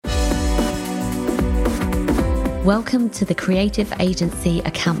Welcome to the Creative Agency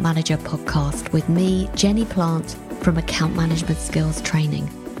Account Manager podcast with me, Jenny Plant from Account Management Skills Training.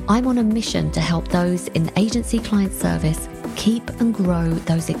 I'm on a mission to help those in agency client service keep and grow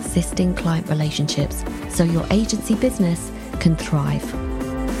those existing client relationships so your agency business can thrive.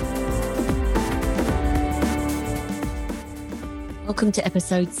 Welcome to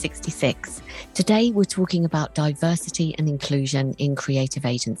episode 66. Today, we're talking about diversity and inclusion in creative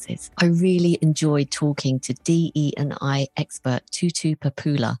agencies. I really enjoyed talking to DE&I expert Tutu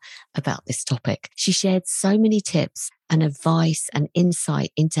Papula about this topic. She shared so many tips and advice and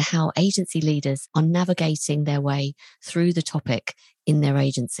insight into how agency leaders are navigating their way through the topic in their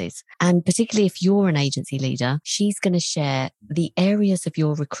agencies. And particularly if you're an agency leader, she's going to share the areas of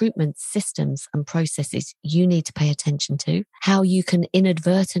your recruitment systems and processes you need to pay attention to, how you can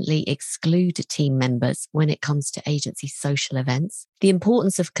inadvertently exclude team members when it comes to agency social events, the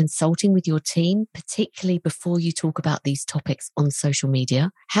importance of consulting with your team, particularly before you talk about these topics on social media,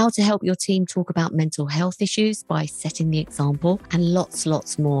 how to help your team talk about mental health issues by setting the example, and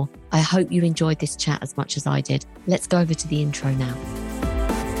lots more. I hope you enjoyed this chat as much as I did. Let's go over to the intro now.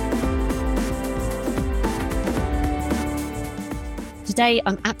 Today,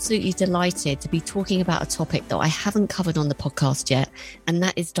 I'm absolutely delighted to be talking about a topic that I haven't covered on the podcast yet, and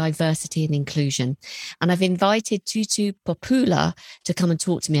that is diversity and inclusion. And I've invited Tutu Papula to come and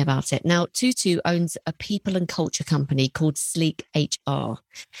talk to me about it. Now, Tutu owns a people and culture company called Sleek HR.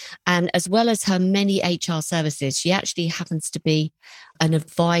 And as well as her many HR services, she actually happens to be an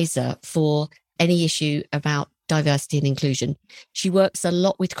advisor for any issue about diversity and inclusion. She works a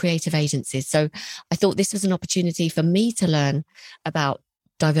lot with creative agencies. So I thought this was an opportunity for me to learn about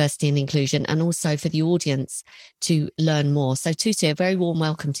diversity and inclusion and also for the audience to learn more. So Tutu, a very warm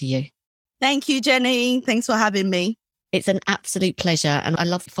welcome to you. Thank you, Jenny. Thanks for having me. It's an absolute pleasure. And I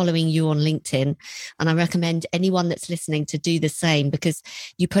love following you on LinkedIn. And I recommend anyone that's listening to do the same because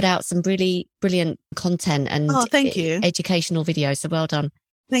you put out some really brilliant content and thank you. Educational videos. So well done.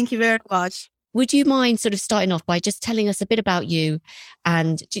 Thank you very much. Would you mind sort of starting off by just telling us a bit about you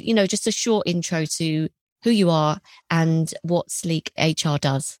and, you know, just a short intro to who you are and what Sleek HR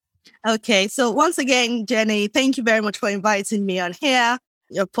does? Okay. So once again, Jenny, thank you very much for inviting me on here.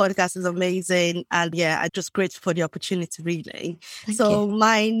 Your podcast is amazing. And yeah, I'm just grateful for the opportunity, really. Thank you.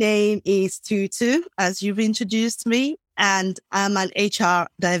 My name is Tutu, as you've introduced me. And I'm an HR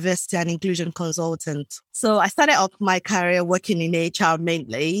diversity and inclusion consultant. So I started off my career working in HR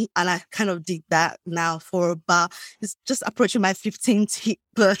mainly, and I kind of did that now for about, it's just approaching my 15th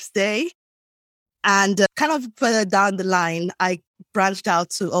birthday. And kind of further down the line, I branched out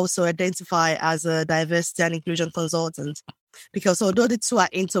to also identify as a diversity and inclusion consultant. Because although the two are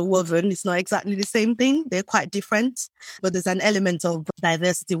interwoven, it's not exactly the same thing. They're quite different, but there's an element of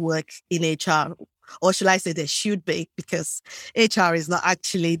diversity work in HR. Or should I say there should be, because HR is not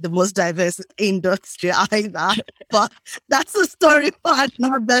actually the most diverse industry either. But that's a story for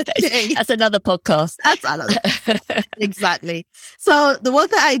another day. That's another podcast. That's another. Exactly. So the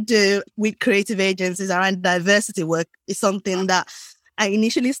work that I do with creative agencies around diversity work is something that I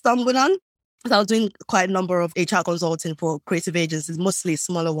initially stumbled on. So I was doing quite a number of HR consulting for creative agencies, mostly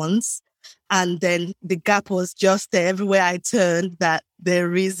smaller ones. And then the gap was just there everywhere I turned that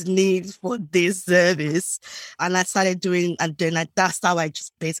there is need for this service. And I started doing, and then that's how I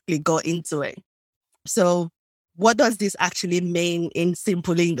just basically got into it. So what does this actually mean in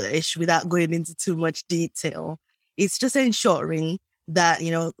simple English without going into too much detail? It's just ensuring that,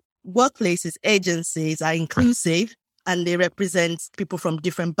 you know, workplaces, agencies are inclusive and they represent people from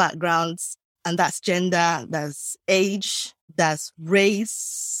different backgrounds. And that's gender, that's age, that's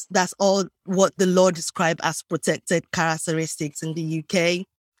race, that's all what the law describes as protected characteristics in the UK,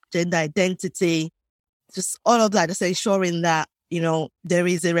 gender identity, just all of that, just ensuring that, you know, there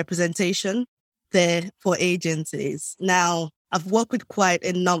is a representation there for agencies. Now, I've worked with quite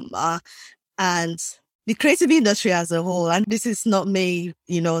a number and the creative industry as a whole, and this is not me,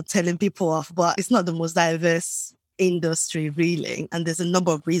 you know, telling people off, but it's not the most diverse industry really. And there's a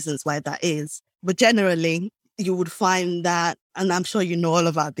number of reasons why that is. But generally, you would find that, and I'm sure you know all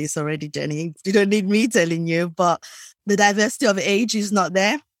about this already, Jenny. You don't need me telling you, but the diversity of age is not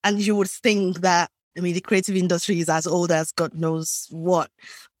there. And you would think that, I mean, the creative industry is as old as God knows what,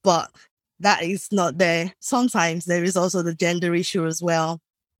 but that is not there. Sometimes there is also the gender issue as well,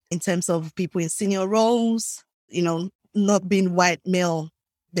 in terms of people in senior roles, you know, not being white male,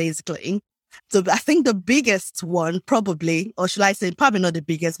 basically. So I think the biggest one probably, or should I say probably not the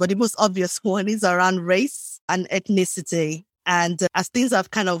biggest, but the most obvious one is around race and ethnicity. And as things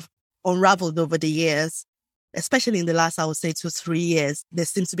have kind of unraveled over the years, especially in the last, I would say 2-3 years, there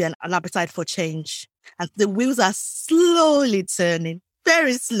seems to be an appetite for change And the wheels are slowly turning,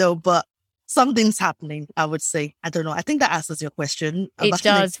 very slow, but something's happening, I would say. I don't know. I think that answers your question. It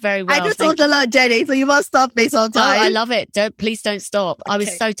does very well. I just talked a lot, Jenny, so you must stop me sometime. No, I love it. Please don't stop. Okay. I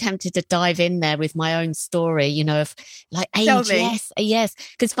was so tempted to dive in there with my own story, you know, of like age. Yes.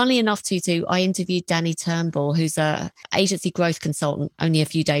 Because funnily enough, Tutu, I interviewed Danny Turnbull, who's a agency growth consultant, only a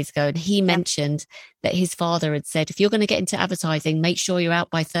few days ago. And he mentioned that his father had said, if you're going to get into advertising, make sure you're out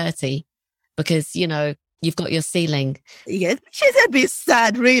by 30 because, you know, you've got your ceiling. Yes, she's a bit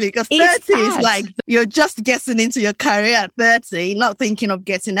sad, really, because 30 is like you're just getting into your career at 30, not thinking of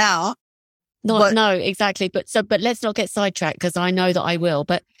getting out. No, exactly. But let's not get sidetracked because I know that I will.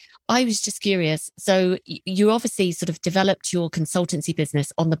 But I was just curious. So you obviously sort of developed your consultancy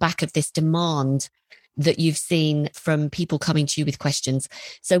business on the back of this demand that you've seen from people coming to you with questions.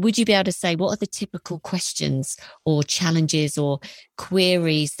 So would you be able to say what are the typical questions or challenges or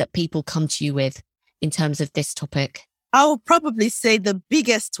queries that people come to you with in terms of this topic? I would probably say the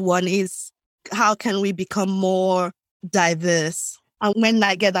biggest one is how can we become more diverse? And when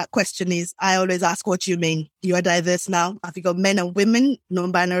I get that question I always ask, what you mean? You are diverse now? Have you got men and women,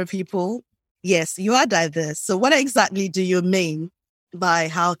 non-binary people? Yes, you are diverse. So what exactly do you mean by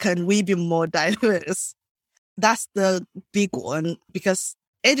how can we be more diverse? That's the big one, because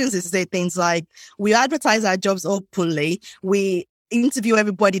agencies say things like, we advertise our jobs openly, we interview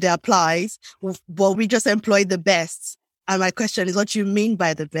everybody that applies, but we just employ the best. And my question is, what do you mean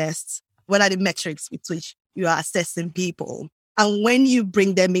by the best? What are the metrics with which you are assessing people? And when you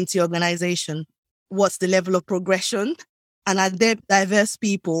bring them into your organization, what's the level of progression? And are there diverse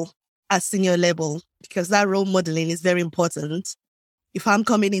people at senior level? Because that role modeling is very important. If I'm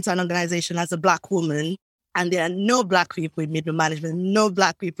coming into an organization as a Black woman, and there are no Black people in middle management, no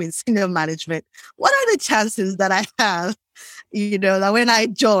Black people in senior management, what are the chances that I have, you know, that when I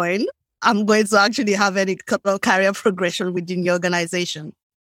join, I'm going to actually have any career progression within the organization?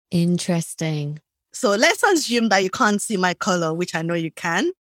 Interesting. So let's assume that you can't see my color, which I know you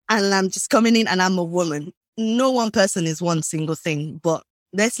can, and I'm just coming in and I'm a woman. No one person is one single thing, but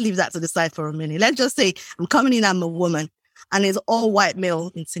let's leave that to the side for a minute. Let's just say I'm coming in, I'm a woman, and it's all white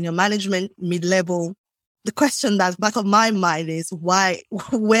male in senior management, mid-level. The question that's back of my mind is why?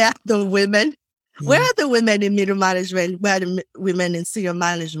 Where are the women? Where are the women in middle management? Where are the women in senior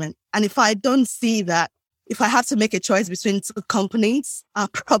management? And if I don't see that, if I have to make a choice between two companies, I'll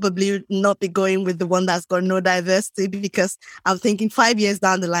probably not be going with the one that's got no diversity, because I'm thinking 5 years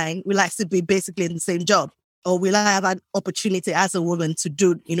down the line, will I still be basically in the same job? Or will I have an opportunity as a woman to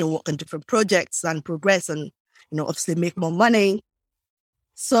do, you know, work on different projects and progress and, you know, obviously make more money?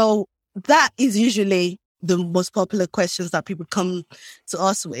 So that is usually the most popular questions that people come to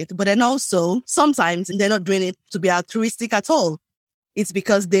us with. But then also, sometimes they're not doing it to be altruistic at all. It's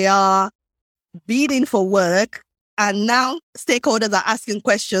because they are bidding for work, and now stakeholders are asking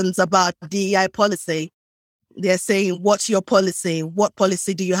questions about DEI policy. They're saying, what's your policy? What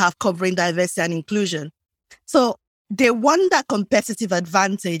policy do you have covering diversity and inclusion? So they want that competitive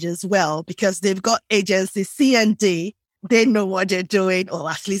advantage as well, because they've got agencies C and D. They know what they're doing, or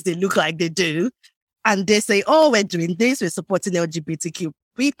at least they look like they do. And they say, oh, we're doing this. We're supporting LGBTQ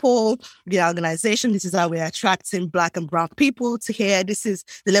people, the organization. This is how we're attracting Black and brown people to here. This is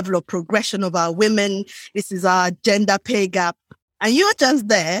the level of progression of our women. This is our gender pay gap. And you're just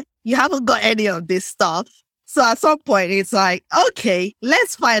there. You haven't got any of this stuff. So at some point, it's like, okay,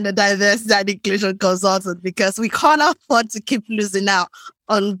 let's find a diversity and inclusion consultant, because we can't afford to keep losing out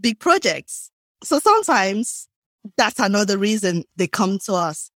on big projects. So sometimes that's another reason they come to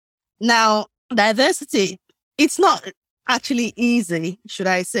us. Now, diversity, it's not actually easy, should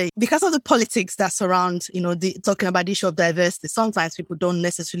I say, because of the politics that surround, you know, talking about the issue of diversity. Sometimes people don't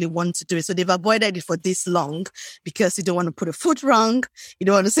necessarily want to do it. So they've avoided it for this long because you don't want to put a foot wrong. You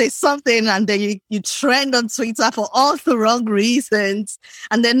don't want to say something, and then you trend on Twitter for all the wrong reasons.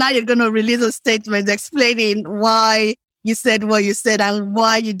 And then now you're going to release a statement explaining why you said what you said and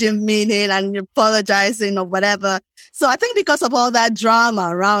why you didn't mean it, and you're apologizing or whatever. So I think because of all that drama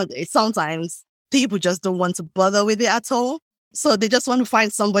around it, sometimes people just don't want to bother with it at all. So they just want to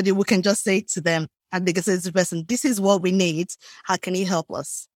find somebody who can just say to them, and they can say to the person, this is what we need. How can you help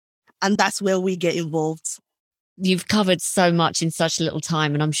us? And that's where we get involved. You've covered so much in such a little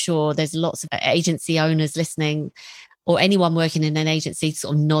time, and I'm sure there's lots of agency owners listening, or anyone working in an agency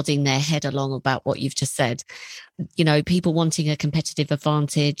sort of nodding their head along about what you've just said. You know, people wanting a competitive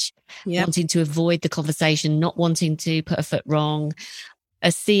advantage, wanting to avoid the conversation, not wanting to put a foot wrong, are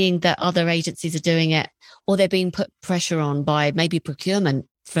seeing that other agencies are doing it, or they're being put pressure on by maybe procurement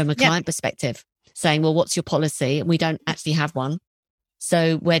from a client perspective, saying, well, what's your policy? And we don't actually have one.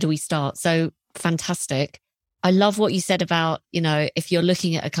 So where do we start? So fantastic. I love what you said about, if you're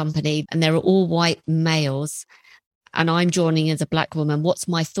looking at a company and there are all white males and I'm joining as a Black woman, what's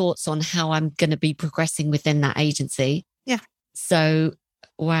my thoughts on how I'm going to be progressing within that agency? Yeah. So,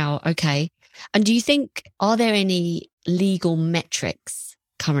 wow. Okay. And do you think, are there any legal metrics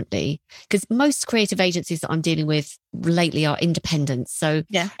currently? Because most creative agencies that I'm dealing with lately are independent. So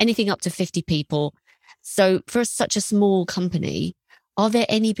anything up to 50 people. So for such a small company, are there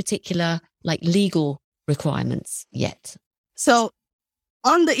any particular legal requirements yet? So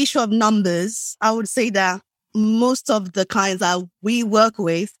on the issue of numbers, I would say that most of the clients that we work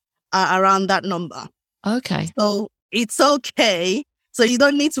with are around that number. Okay. So it's okay. So you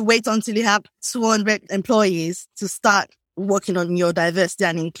don't need to wait until you have 200 employees to start working on your diversity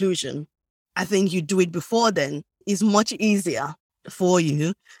and inclusion. I think you do it before then. It's much easier for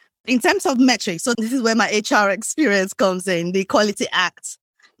you. In terms of metrics, so this is where my HR experience comes in. The Equality Act,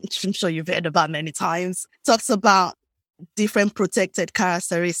 which I'm sure you've heard about many times, talks about different protected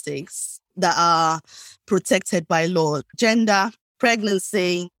characteristics that are protected by law. Gender,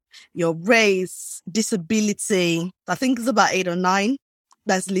 pregnancy, your race, disability. I think it's about 8 or 9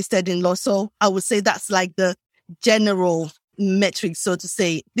 that's listed in law. So I would say that's like the general metric, so to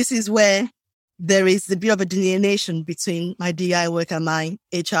say. This is where there is a bit of a delineation between my DI work and my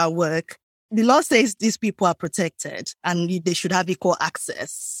HR work. The law says these people are protected and they should have equal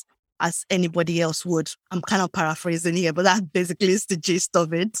access as anybody else would. I'm kind of paraphrasing here, but that basically is the gist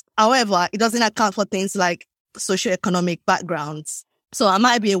of it. However, it doesn't account for things like socioeconomic backgrounds. So I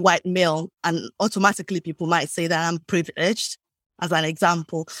might be a white male and automatically people might say that I'm privileged, as an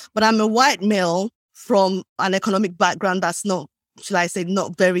example. But I'm a white male from an economic background that's not, should I say,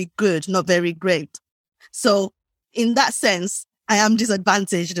 not very good, not very great. So in that sense, I am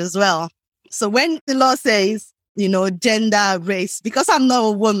disadvantaged as well. So when the law says, gender, race, because I'm not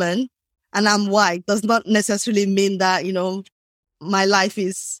a woman and I'm white, does not necessarily mean that, my life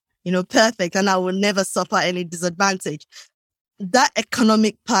is, perfect and I will never suffer any disadvantage. That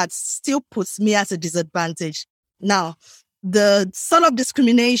economic part still puts me at a disadvantage. Now, the sort of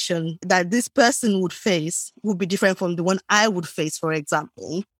discrimination that this person would face would be different from the one I would face, for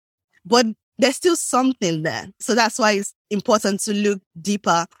example. But there's still something there. So that's why it's important to look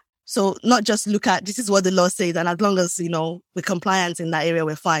deeper. So not just look at, this is what the law says, and as long as, we're compliant in that area,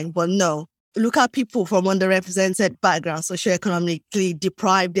 we're fine. But no, look at people from underrepresented backgrounds, socioeconomically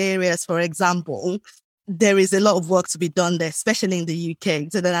deprived areas, for example. There is a lot of work to be done there, especially in the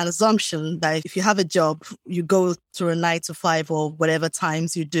UK. So there's an assumption that if you have a job, you go through a 9 to 5 or whatever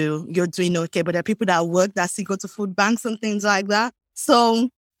times you do, you're doing okay. But there are people that work that still go to food banks and things like that. So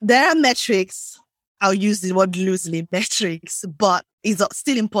there are metrics. I'll use the word loosely, metrics, but it's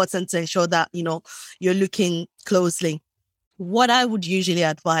still important to ensure that, you're looking closely. What I would usually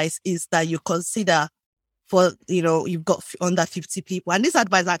advise is that you consider for, you've got under 50 people. And this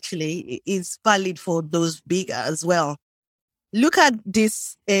advice actually is valid for those bigger as well. Look at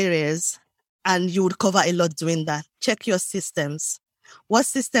these areas and you would cover a lot doing that. Check your systems. What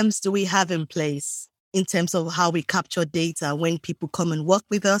systems do we have in place in terms of how we capture data when people come and work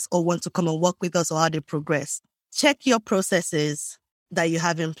with us or want to come and work with us or how they progress? Check your processes that you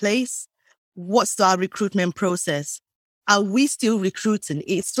have in place. What's our recruitment process? Are we still recruiting?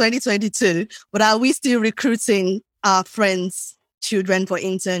 It's 2022, but are we still recruiting our friends' children for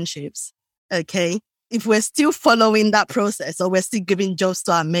internships? Okay. If we're still following that process or we're still giving jobs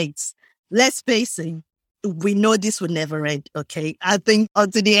to our mates, let's face it, we know this will never end. Okay. I think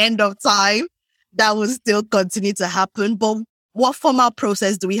until the end of time, that will still continue to happen. But what formal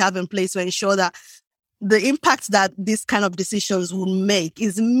process do we have in place to ensure that the impact that these kind of decisions will make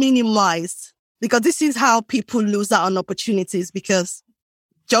is minimized? Because this is how people lose out on opportunities, because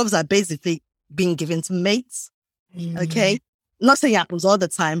jobs are basically being given to mates. Okay. Not saying it happens all the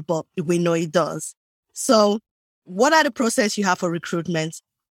time, but we know it does. So what are the process you have for recruitment?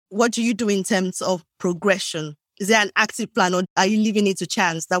 What do you do in terms of progression? Is there an active plan, or are you leaving it to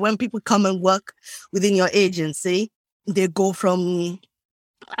chance that when people come and work within your agency, they go from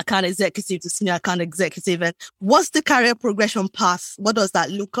account executive to senior account executive? And what's the career progression path? What does that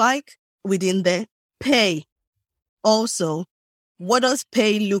look like within the pay? Also, what does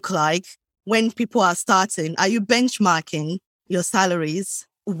pay look like when people are starting? Are you benchmarking your salaries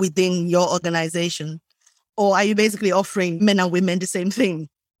within your organization? Or are you basically offering men and women the same thing?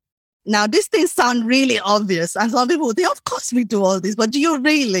 Now, these things sound really obvious. And some people think, of course we do all this, but do you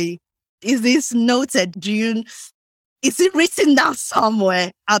really? Is this noted? Is it written down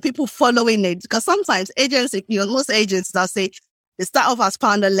somewhere? Are people following it? Because sometimes agencies, most agents that say they start off as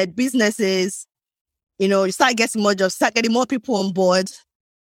founder-led businesses, you start getting more jobs, start getting more people on board.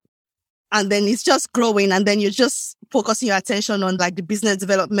 and then it's just growing, and then you're just focusing your attention on like the business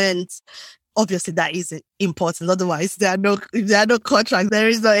development. Obviously, that is important. Otherwise, if there are no contracts, there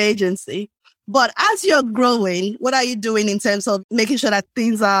is no agency. But as you're growing, what are you doing in terms of making sure that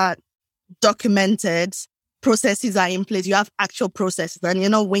things are documented, processes are in place, you have actual processes, and you're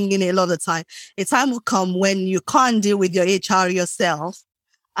not winging it a lot of the time? A time will come when you can't deal with your HR yourself.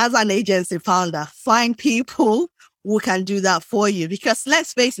 As an agency founder, find people who can do that for you. Because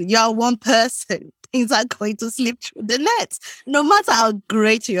let's face it, you're one person. Things are going to slip through the net, no matter how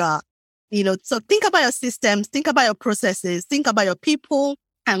great you are. So think about your systems, think about your processes, think about your people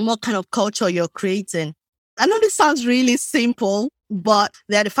and what kind of culture you're creating. I know this sounds really simple, but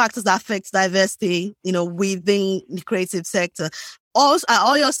there are the factors that affect diversity, within the creative sector. Also, are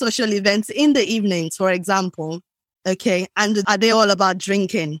all your social events in the evenings, for example, okay? And are they all about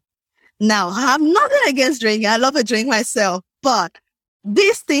drinking? Now, I have nothing against drinking. I love a drink myself, but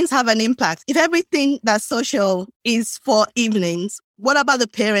these things have an impact. If everything that's social is for evenings, what about the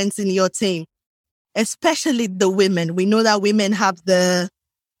parents in your team? Especially the women. We know that women have the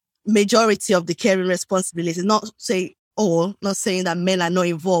majority of the caring responsibilities. Not saying that men are not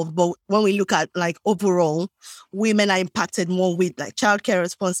involved, but when we look at like overall, women are impacted more with like childcare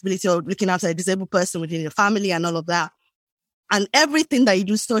responsibility or looking after a disabled person within your family and all of that. And everything that you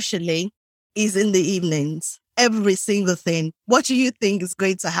do socially is in the evenings. Every single thing. What do you think is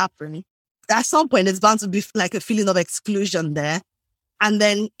going to happen? At some point, there's bound to be like a feeling of exclusion there. And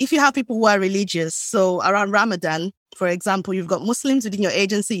then if you have people who are religious, so around Ramadan, for example, you've got Muslims within your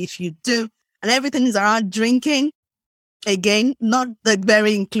agency, if you do, and everything is around drinking, again, not the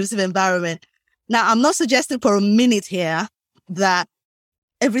very inclusive environment. Now, I'm not suggesting for a minute here that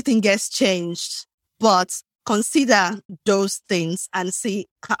everything gets changed, but consider those things and see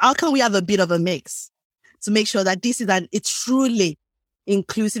how can we have a bit of a mix to make sure that this is a truly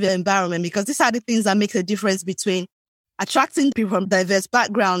inclusive environment, because these are the things that make the difference between attracting people from diverse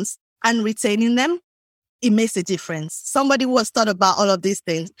backgrounds and retaining them. It makes a difference. Somebody who has thought about all of these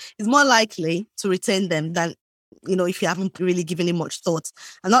things is more likely to retain them than, if you haven't really given it much thought.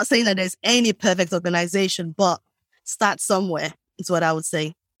 I'm not saying that there's any perfect organization, but start somewhere is what I would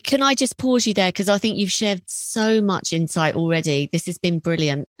say. Can I just pause you there? Because I think you've shared so much insight already. This has been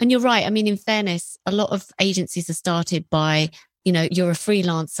brilliant. And you're right. I mean, in fairness, a lot of agencies are started by, you're a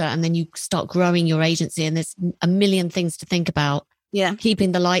freelancer and then you start growing your agency and there's a million things to think about. Yeah.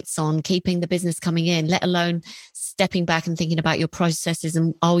 Keeping the lights on, keeping the business coming in, let alone stepping back and thinking about your processes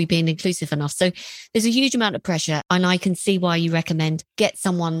and are we being inclusive enough? So there's a huge amount of pressure, and I can see why you recommend get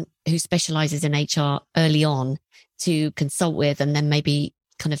someone who specializes in HR early on to consult with, and then maybe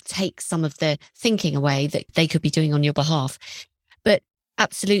kind of take some of the thinking away that they could be doing on your behalf. But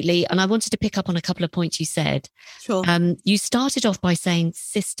absolutely. And I wanted to pick up on a couple of points you said. Sure. You started off by saying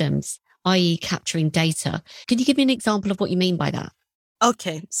systems, i.e. capturing data. Can you give me an example of what you mean by that?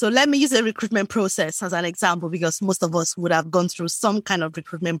 Okay, so let me use the recruitment process as an example, because most of us would have gone through some kind of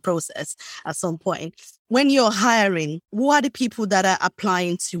recruitment process at some point. When you're hiring, who are the people that are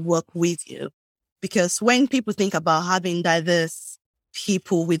applying to work with you? Because when people think about having diverse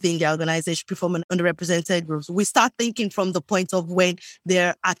people within the organization, people from underrepresented groups, we start thinking from the point of when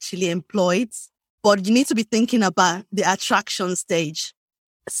they're actually employed. But you need to be thinking about the attraction stage.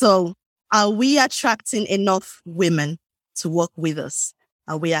 So are we attracting enough women to work with us?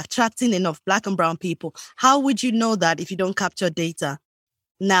 Are we attracting enough Black and brown people? How would you know that if you don't capture data?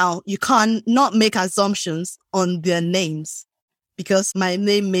 Now, you can't not make assumptions on their names, because my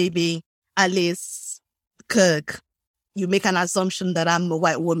name may be Alice Kirk. You make an assumption that I'm a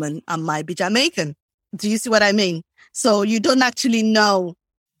white woman. I might be Jamaican. Do you see what I mean? So you don't actually know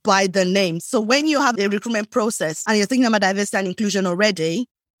by the name. So when you have a recruitment process and you're thinking about diversity and inclusion already,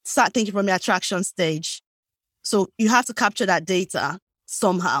 start thinking from the attraction stage. So you have to capture that data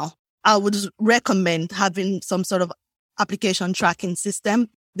somehow. I would recommend having some sort of application tracking system.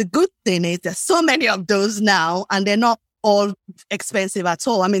 The good thing is there's so many of those now, and they're not all expensive at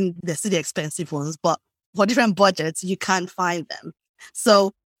all. I mean, there's still the expensive ones, but for different budgets, you can't find them.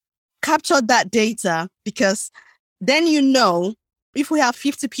 So capture that data, because then if we have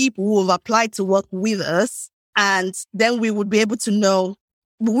 50 people who have applied to work with us, and then we would be able to know,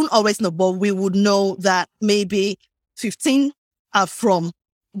 we wouldn't always know, but we would know that maybe 15 are from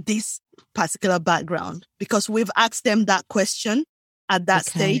this particular background, because we've asked them that question at that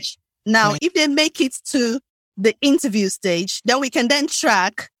stage. Now, if they make it to the interview stage, then we can then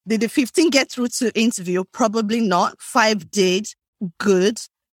track, did the 15 get through to interview? Probably not. 5 did. Good.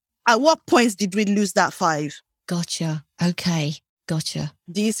 At what points did we lose that 5? Gotcha. Okay. Gotcha.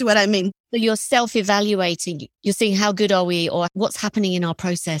 Do you see what I mean? So you're self-evaluating. You're seeing how good are we or what's happening in our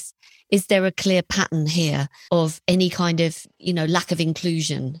process. Is there a clear pattern here of any kind of, lack of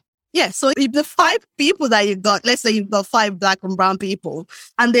inclusion? Yeah. So if the 5 people that you got, let's say you've got 5 Black and brown people,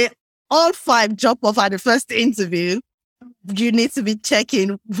 and they all 5 drop off at the first interview, you need to be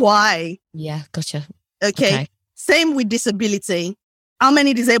checking why. Yeah, gotcha. Okay. Same with disability. How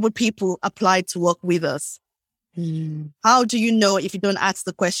many disabled people applied to work with us? How do you know if you don't ask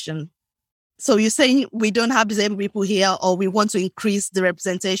the question? So you're saying we don't have disabled people here, or we want to increase the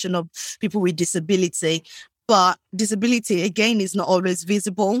representation of people with disability. But disability, again, is not always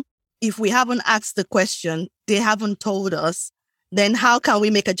visible. If we haven't asked the question, they haven't told us, then how can we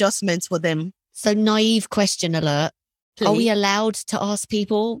make adjustments for them? So naive question alert. Please. Are we allowed to ask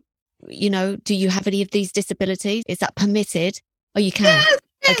people, do you have any of these disabilities? Is that permitted? Oh, you can?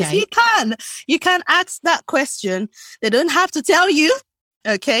 Yes, okay. You can. You can ask that question. They don't have to tell you.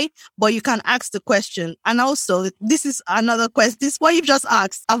 Okay. But you can ask the question. And also, this is another question. This is what you've just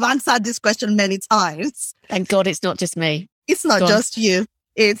asked. I've answered this question many times. Thank God it's not just me. It's not just you.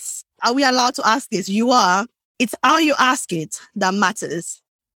 It's, are we allowed to ask this? You are. It's how you ask it that matters.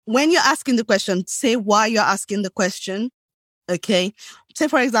 When you're asking the question, say why you're asking the question. Okay. Say,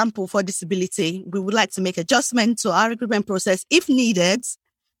 for example, for disability, we would like to make adjustments to our recruitment process if needed.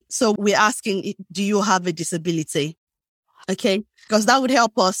 So we're asking, do you have a disability? Okay. Because that would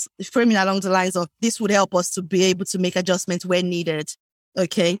help us, framing along the lines of this would help us to be able to make adjustments when needed.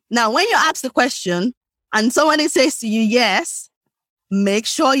 Okay. Now, when you ask the question and somebody says to you, yes, make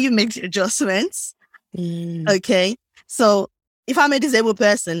sure you make the adjustments. Okay. So if I'm a disabled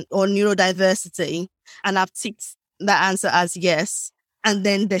person or neurodiversity and I've ticked that answer as yes, and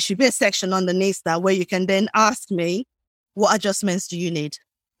then there should be a section underneath that where you can then ask me, what adjustments do you need?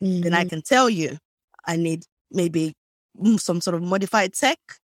 Then I can tell you, I need maybe some sort of modified tech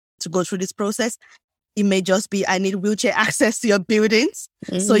to go through this process. It may just be, I need wheelchair access to your buildings.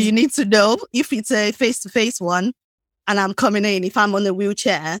 So you need to know if it's a face-to-face one and I'm coming in, if I'm on a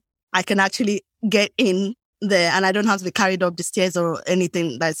wheelchair, I can actually get in there and I don't have to be carried up the stairs or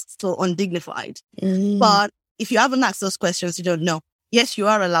anything that's so undignified. But if you haven't asked those questions, you don't know. Yes, you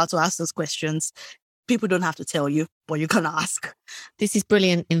are allowed to ask those questions. People don't have to tell you, but you can ask. This is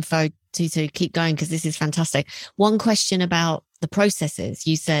brilliant info, Tutu. Keep going because this is fantastic. One question about the processes.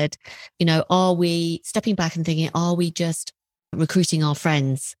 You said, are we stepping back and thinking, are we just recruiting our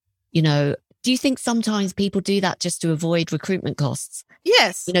friends? Do you think sometimes people do that just to avoid recruitment costs?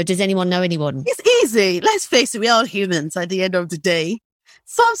 Yes. Does anyone know anyone? It's easy. Let's face it, we're all humans at the end of the day.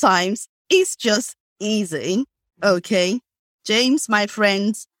 Sometimes it's just easy. Okay. James, my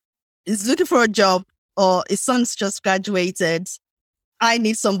friend, is looking for a job or his son's just graduated. I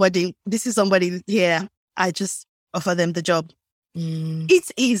need somebody. This is somebody here. I just offer them the job.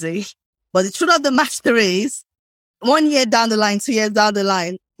 It's easy. But the truth of the matter is 1 year down the line, 2 years down the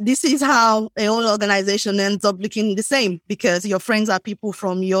line, this is how a whole organization ends up looking the same because your friends are people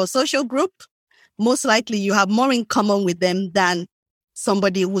from your social group. Most likely you have more in common with them than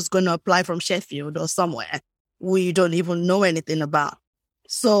somebody who's going to apply from Sheffield or somewhere who you don't even know anything about.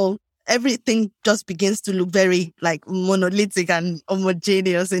 So everything just begins to look very like monolithic and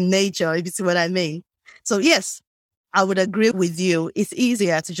homogeneous in nature, if you see what I mean. So yes, I would agree with you. It's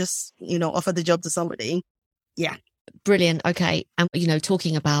easier to just, offer the job to somebody. Yeah. Brilliant. Okay. And,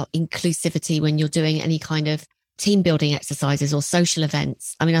 talking about inclusivity when you're doing any kind of team building exercises or social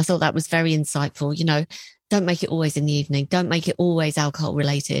events. I mean, I thought that was very insightful. Don't make it always in the evening. Don't make it always alcohol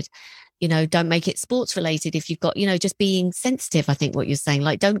related. Don't make it sports related. If you've got, just being sensitive, I think what you're saying,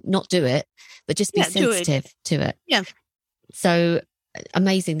 like don't not do it, but just be sensitive to it. Yeah. So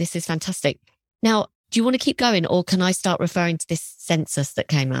amazing. This is fantastic. Now, do you want to keep going or can I start referring to this census that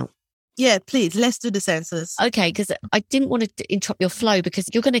came out? Yeah, please. Let's do the census. Okay. Because I didn't want to interrupt your flow because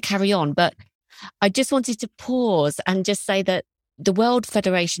you're going to carry on, but I just wanted to pause and just say that the World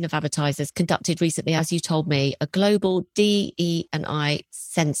Federation of Advertisers conducted recently, as you told me, a global DE&I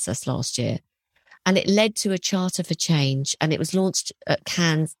census last year. And it led to a charter for change. And it was launched at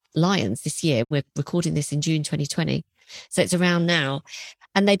Cannes Lions this year. We're recording this in June 2020. So it's around now.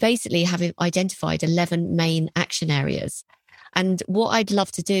 And they basically have identified 11 main action areas. And what I'd love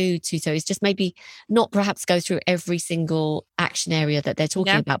to do, Tutu, is just maybe not perhaps go through every single action area that they're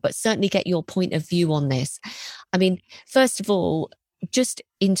talking about, but certainly get your point of view on this. I mean, first of all, just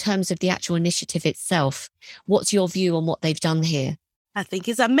in terms of the actual initiative itself, what's your view on what they've done here? I think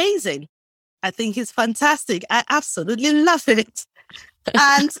it's amazing. I think it's fantastic. I absolutely love it.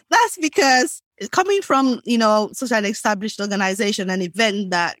 And that's because coming from, such an established organization, an event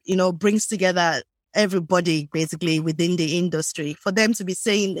that, brings together everybody basically within the industry for them to be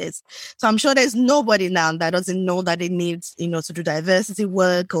saying this. So I'm sure there's nobody now that doesn't know that it needs, to do diversity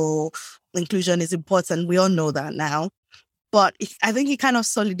work or inclusion is important. We all know that now. But I think it kind of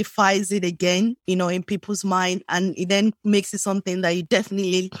solidifies it again, in people's mind. And it then makes it something that you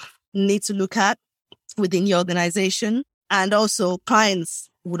definitely need to look at within your organization. And also clients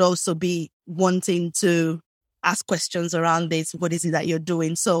would also be wanting to ask questions around this. What is it that you're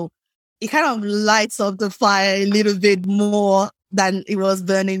doing? So it kind of lights up the fire a little bit more than it was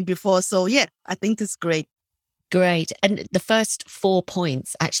burning before. So yeah, I think it's great. Great. And the first 4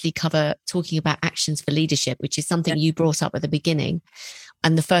 points actually cover talking about actions for leadership, which is something you brought up at the beginning.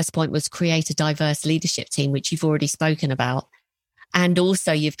 And the first point was create a diverse leadership team, which you've already spoken about. And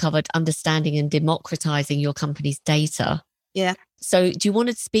also you've covered understanding and democratizing your company's data. Yeah. So do you want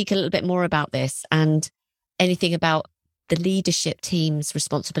to speak a little bit more about this and anything about the leadership team's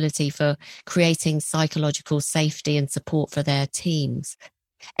responsibility for creating psychological safety and support for their teams?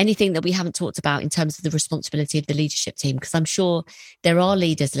 Anything that we haven't talked about in terms of the responsibility of the leadership team? Because I'm sure there are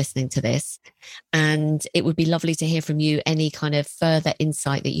leaders listening to this, and it would be lovely to hear from you any kind of further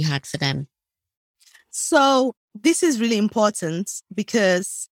insight that you had for them. So this is really important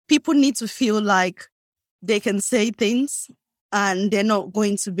because people need to feel like they can say things and they're not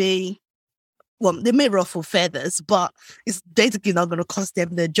going to be, well, they may ruffle feathers, but it's basically not going to cost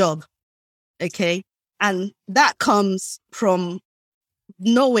them their job. Okay. And that comes from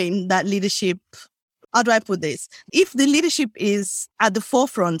knowing that leadership, how do I put this? If the leadership is at the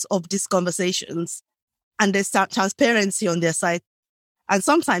forefront of these conversations and there's transparency on their side, and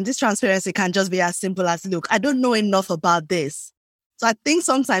sometimes this transparency can just be as simple as, look, I don't know enough about this. So I think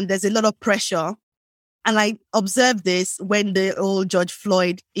sometimes there's a lot of pressure. And I observed this when the old George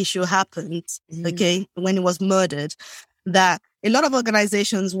Floyd issue happened, okay, when he was murdered, that a lot of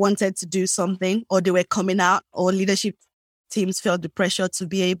organizations wanted to do something, or they were coming out, or leadership teams felt the pressure to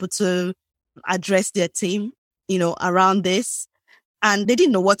be able to address their team, around this. And they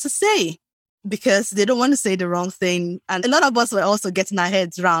didn't know what to say because they don't want to say the wrong thing. And a lot of us were also getting our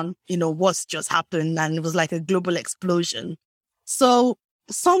heads around, what's just happened. And it was like a global explosion. So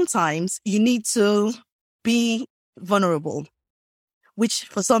sometimes you need to be vulnerable, which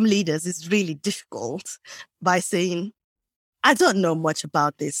for some leaders is really difficult, by saying, I don't know much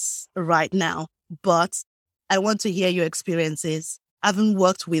about this right now, but I want to hear your experiences. Having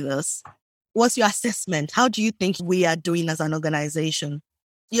worked with us, what's your assessment? How do you think we are doing as an organization?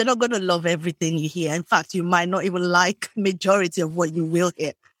 You're not going to love everything you hear. In fact, you might not even like majority of what you will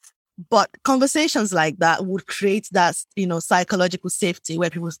hear. But conversations like that would create that, psychological safety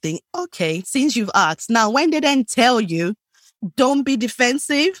where people think, okay, since you've asked, now when they then tell you, don't be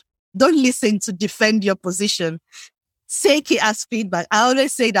defensive, don't listen to defend your position. Take it as feedback. I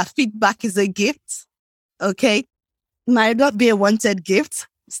always say that feedback is a gift. Okay. Might not be a wanted gift,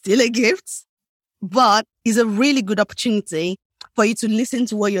 still a gift, but it's a really good opportunity for you to listen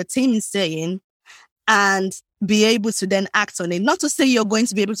to what your team is saying and be able to then act on it. Not to say you're going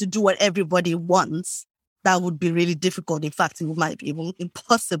to be able to do what everybody wants. That would be really difficult. In fact, it might be even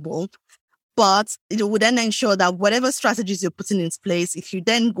impossible. But it would then ensure that whatever strategies you're putting in place, if you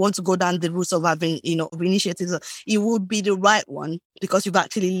then want to go down the route of having, initiatives, it would be the right one because you've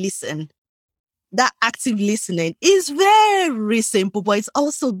actually listened. That active listening is very simple, but it's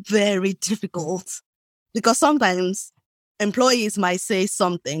also very difficult because sometimes employees might say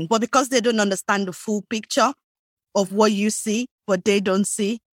something, but because they don't understand the full picture of what you see, what they don't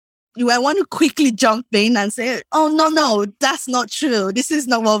see, you might want to quickly jump in and say, oh, no, that's not true. This is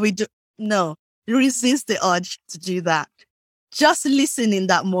not what we do. No, resist the urge to do that. Just listen in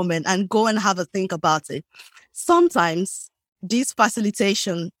that moment and go and have a think about it. Sometimes this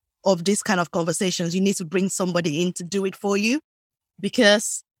facilitation of this kind of conversations, you need to bring somebody in to do it for you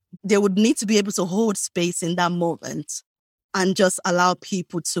because they would need to be able to hold space in that moment and just allow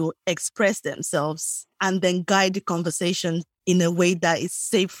people to express themselves and then guide the conversation in a way that is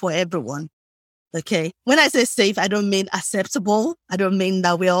safe for everyone. Okay. When I say safe, I don't mean acceptable. I don't mean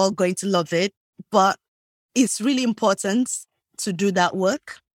that we're all going to love it, but it's really important to do that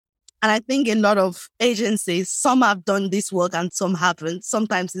work. And I think a lot of agencies, some have done this work and some haven't.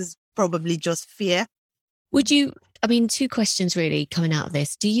 Sometimes it's probably just fear. Two questions really coming out of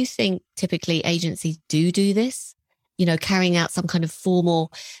this. Do you think typically agencies do this? Carrying out some kind of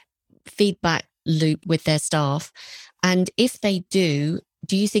formal feedback loop with their staff? And if they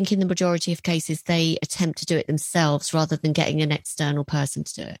do you think in the majority of cases they attempt to do it themselves rather than getting an external person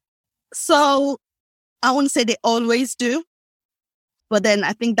to do it? So I wouldn't say they always do, but then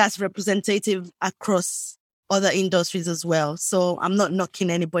I think that's representative across other industries as well. So I'm not knocking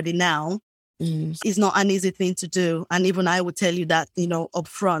anybody now It's not an easy thing to do. And even I would tell you that, up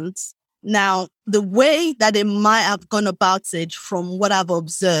front. Now, the way that they might have gone about it from what I've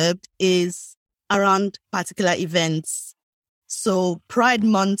observed is around particular events. So Pride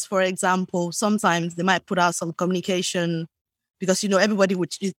Month, for example, sometimes they might put out some communication because, everybody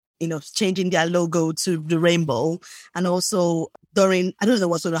would, changing their logo to the rainbow. And also during, I don't know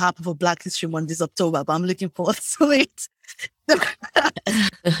what's going to happen for Black History Month this October, but I'm looking forward to it.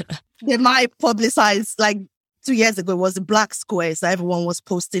 They might publicize, like 2 years ago, it was the Black Square. So everyone was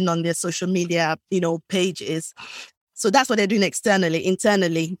posting on their social media, pages. So that's what they're doing externally.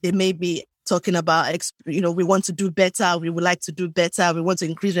 Internally, they may be talking about, we want to do better. We would like to do better. We want to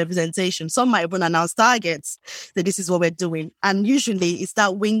increase representation. Some might even announce targets that this is what we're doing. And usually it's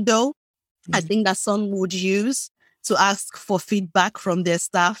that window, I think, that some would use to ask for feedback from their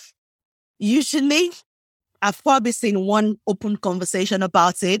staff. Usually, I've probably seen one open conversation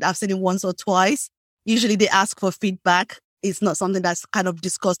about it. I've seen it once or twice. Usually they ask for feedback. It's not something that's kind of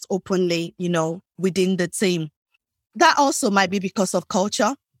discussed openly, within the team. That also might be because of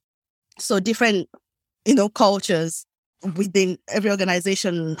culture. So different, cultures within every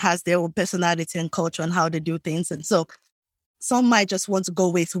organization has their own personality and culture and how they do things. And so some might just want to go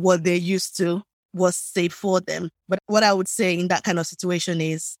with what they're used to, what's safe for them. But what I would say in that kind of situation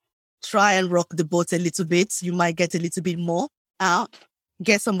is try and rock the boat a little bit. You might get a little bit more out.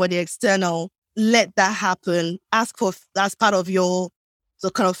 Get somebody external. Let that happen. Ask for, as part of your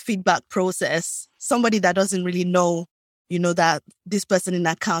kind of feedback process, somebody that doesn't really know, that this person in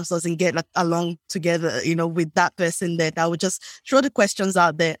accounts doesn't get along together, with that person there. That would just throw the questions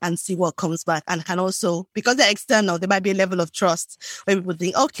out there and see what comes back. And can also, because they're external, there might be a level of trust where people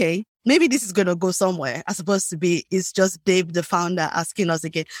think, okay, maybe this is going to go somewhere, as opposed to be, it's just Dave, the founder, asking us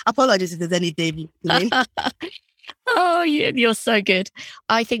again. Apologies if there's any Dave. Oh, you're so good.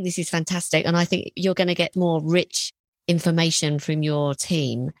 I think this is fantastic. And I think you're going to get more rich information from your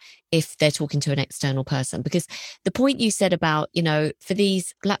team if they're talking to an external person. Because the point you said about, for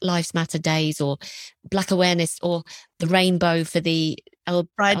these Black Lives Matter days or Black awareness or the rainbow for the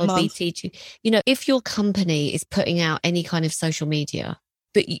LGBTQ, if your company is putting out any kind of social media,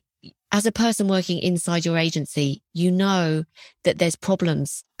 but as a person working inside your agency, that there's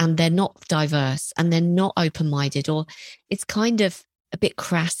problems and they're not diverse and they're not open-minded, or it's kind of a bit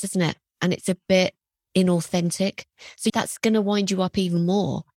crass, isn't it? And it's a bit inauthentic. So that's going to wind you up even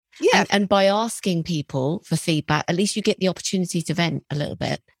more. Yeah. And by asking people for feedback, at least you get the opportunity to vent a little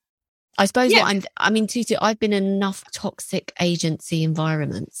bit. I suppose Tutu, I've been in enough toxic agency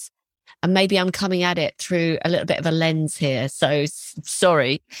environments. And maybe I'm coming at it through a little bit of a lens here. So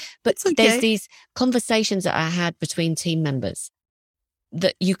sorry. But there's these conversations that I had between team members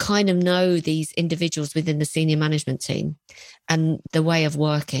that you kind of know these individuals within the senior management team and the way of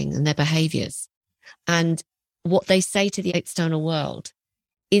working and their behaviors. And what they say to the external world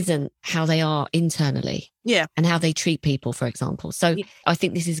isn't how they are internally. Yeah. And how they treat people, for example. So I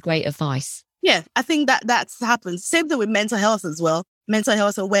think this is great advice. Yeah, I think that happens. Same thing with mental health as well. Mental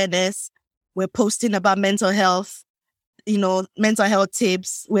health awareness. We're posting about mental health, mental health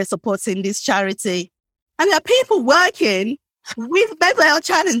tips. We're supporting this charity. And there are people working with mental health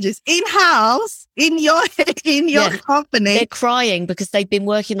challenges in-house, in your company. They're crying because they've been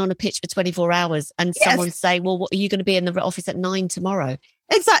working on a pitch for 24 hours and someone's saying, well, what are you going to be in the office at 9 tomorrow?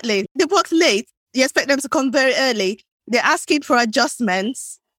 Exactly. They work late. You expect them to come very early. They're asking for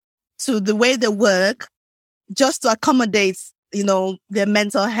adjustments to the way they work just to accommodate, their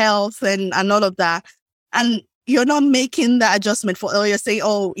mental health and all of that. And you're not making that adjustment or you're saying,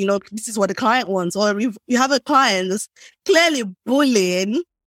 this is what the client wants. Or you have a client that's clearly bullying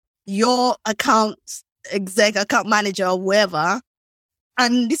your account manager or whoever.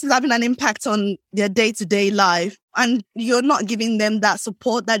 And this is having an impact on their day-to-day life. And you're not giving them that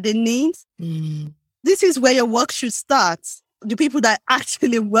support that they need. This is where your work should start. The people that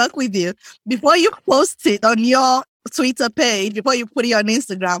actually work with you, before you post it on your Twitter page, before you put it on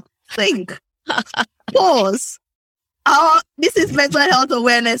Instagram, think, pause. This is Mental Health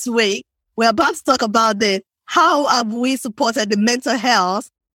Awareness Week. We're about to talk about how have we supported the mental health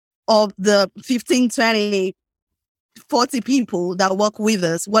of the 15, 20, 40 people that work with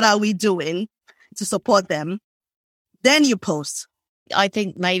us. What are we doing to support them? Then you post. I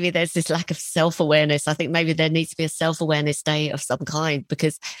think maybe there's this lack of self-awareness. I think maybe there needs to be a self-awareness day of some kind,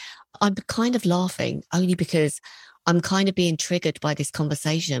 because I'm kind of laughing only because I'm kind of being triggered by this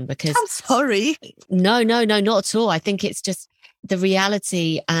conversation. Because I'm sorry. No, not at all. I think it's just the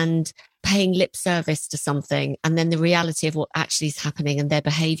reality and paying lip service to something and then the reality of what actually is happening and their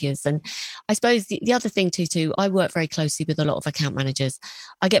behaviors. And I suppose the other thing too, I work very closely with a lot of account managers.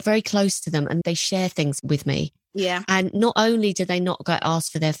 I get very close to them and they share things with me. Yeah. And not only do they not get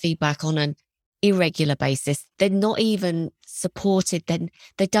asked for their feedback on an irregular basis, they're not even supported. Then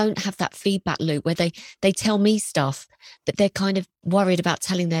they don't have that feedback loop where they tell me stuff that they're kind of worried about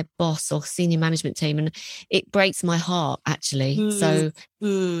telling their boss or senior management team. And it breaks my heart, actually. So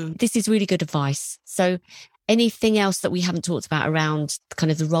this is really good advice. So anything else that we haven't talked about around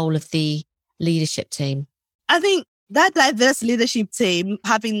kind of the role of the leadership team? I think that diverse leadership team,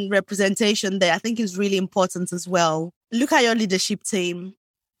 having representation there, I think is really important as well. Look at your leadership team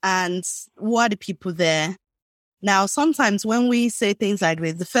and what are the people there. Now, sometimes when we say things like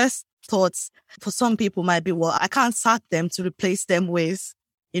this, the first thoughts for some people might be, well, I can't sack them to replace them with,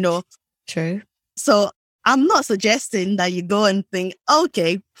 True. So I'm not suggesting that you go and think,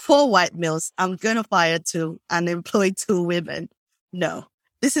 okay, 4 white males, I'm going to fire 2 and employ 2 women. No,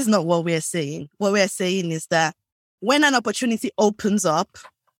 this is not what we're saying. What we're saying is that when an opportunity opens up,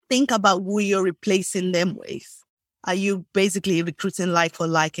 think about who you're replacing them with. Are you basically recruiting like for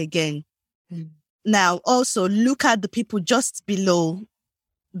like again? Now, also look at the people just below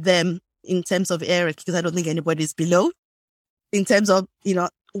them in terms of hierarchy, because I don't think anybody's below. In terms of,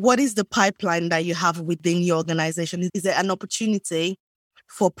 what is the pipeline that you have within your organization? Is there an opportunity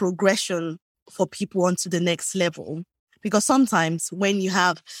for progression for people onto the next level? Because sometimes when you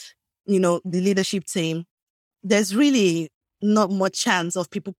have, the leadership team, there's really not much chance of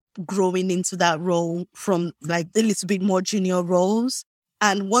people growing into that role from like a little bit more junior roles.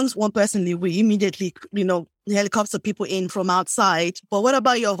 And once one person leaves, we immediately, helicopter people in from outside. But what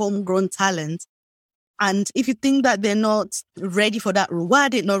about your homegrown talent? And if you think that they're not ready for that role, why are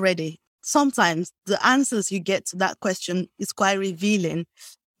they not ready? Sometimes the answers you get to that question is quite revealing.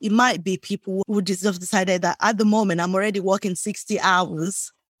 It might be people who just decided that at the moment, I'm already working 60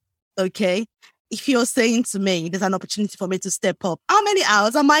 hours. Okay. If you're saying to me, there's an opportunity for me to step up, how many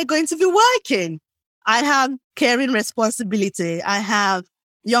hours am I going to be working? I have caring responsibility. I have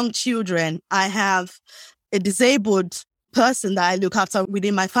young children. I have a disabled person that I look after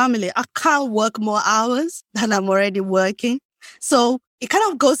within my family. I can't work more hours than I'm already working. So it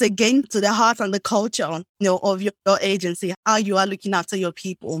kind of goes again to the heart and the culture, of your agency, how you are looking after your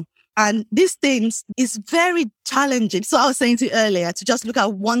people. And these things is very challenging. So I was saying to you earlier, to just look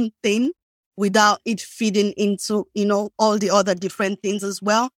at one thing without it feeding into, all the other different things as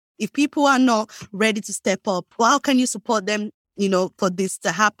well. If people are not ready to step up, how can you support them, for this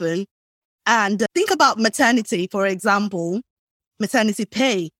to happen? And think about maternity, for example, maternity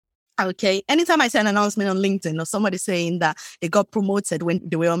pay. Okay. Anytime I see an announcement on LinkedIn or somebody saying that they got promoted when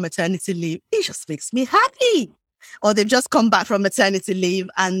they were on maternity leave, it just makes me happy. Or they've just come back from maternity leave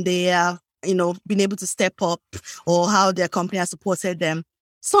and they are, been able to step up, or how their company has supported them.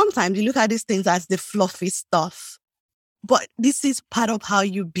 Sometimes you look at these things as the fluffy stuff, but this is part of how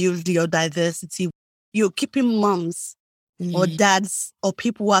you build your diversity. You're keeping moms or dads or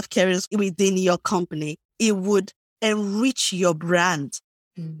people who have careers within your company. It would enrich your brand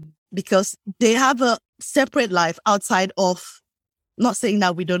because they have a separate life outside of, not saying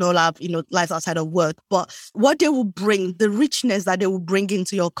that we don't all have, lives outside of work, but what they will bring, the richness that they will bring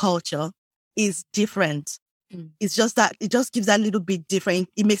into your culture is different. It's just that it just gives that little bit different.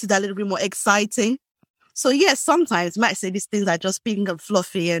 It makes it a little bit more exciting. So yes, sometimes you might say these things are just being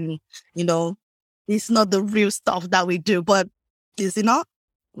fluffy and, it's not the real stuff that we do, but is it not?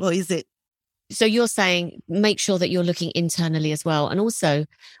 Or is it? So you're saying make sure that you're looking internally as well. And also,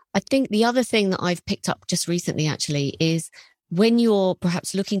 I think the other thing that I've picked up just recently actually is when you're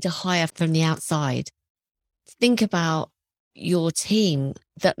perhaps looking to hire from the outside, think about your team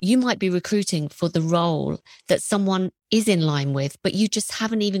that you might be recruiting for the role that someone is in line with, but you just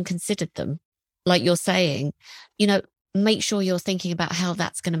haven't even considered them. Like you're saying, make sure you're thinking about how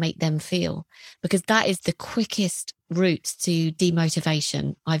that's going to make them feel, because that is the quickest route to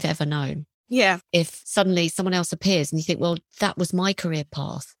demotivation I've ever known. Yeah. If suddenly someone else appears and you think, well, that was my career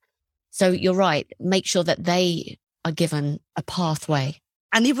path. So you're right. Make sure that they are given a pathway.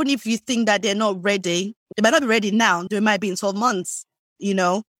 And even if you think that they're not ready, they might not be ready now. They might be in 12 months,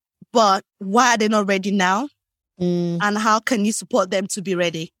 but why are they not ready now? And how can you support them to be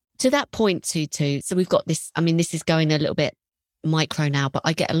ready? To that point, Tutu, so we've got this, this is going a little bit micro now, but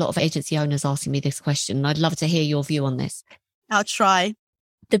I get a lot of agency owners asking me this question, and I'd love to hear your view on this. I'll try.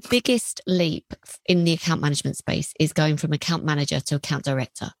 The biggest leap in the account management space is going from account manager to account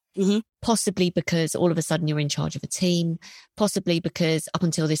director. Possibly because all of a sudden you're in charge of a team, possibly because up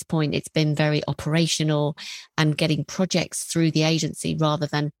until this point it's been very operational and getting projects through the agency rather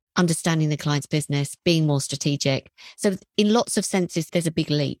than understanding the client's business, being more strategic. So in lots of senses, there's a big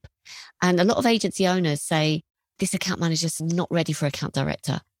leap. And a lot of agency owners say, this account manager's not ready for account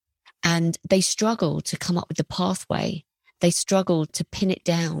director. And they struggle to come up with the pathway. They struggle to pin it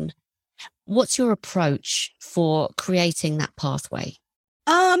down. What's your approach for creating that pathway?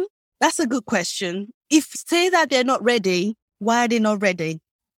 That's a good question. If say that they're not ready, why are they not ready?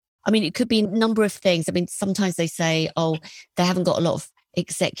 I mean, it could be a number of things. I mean, sometimes they say, oh, they haven't got a lot of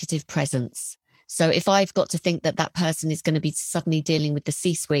executive presence. So if I've got to think that that person is going to be suddenly dealing with the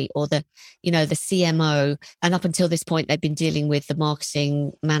C-suite or the CMO, and up until this point, they've been dealing with the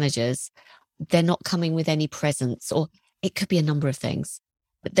marketing managers, they're not coming with any presence, or it could be a number of things,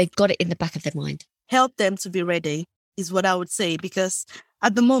 but they've got it in the back of their mind. Help them to be ready is what I would say, because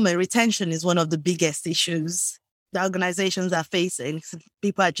at the moment, retention is one of the biggest issues the organizations are facing.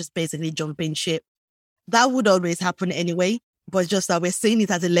 People are just basically jumping ship. That would always happen anyway, but just that we're seeing it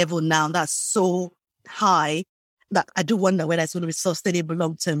at a level now that's so high that I do wonder whether it's going to be sustainable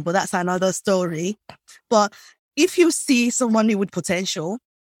long term, but that's another story. But if you see someone with potential,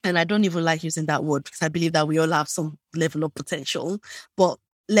 and I don't even like using that word because I believe that we all have some level of potential, but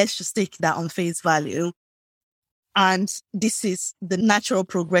let's just take that on face value. And this is the natural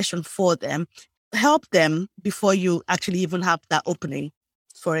progression for them. Help them before you actually even have that opening.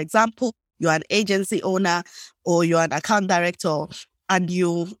 For example, you're an agency owner or you're an account director and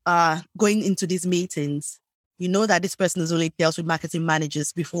you are going into these meetings. You know that this person has only dealt with marketing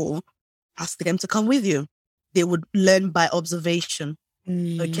managers before. Ask them to come with you. They would learn by observation.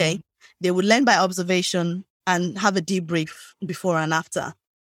 Okay? They would learn by observation and have a debrief before and after.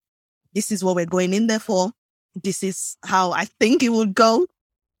 This is what we're going in there for. This is how I think it would go.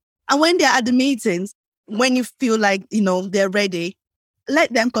 And when they're at the meetings, when you feel like, they're ready,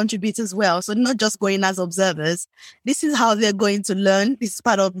 let them contribute as well. So not just going as observers. This is how they're going to learn. This is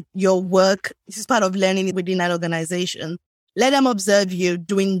part of your work. This is part of learning within that organization. Let them observe you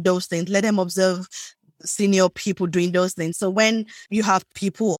doing those things. Let them observe senior people doing those things. So when you have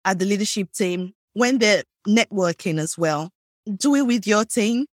people at the leadership team, when they're networking as well, do it with your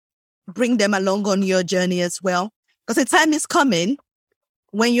team. Bring them along on your journey as well. Because the time is coming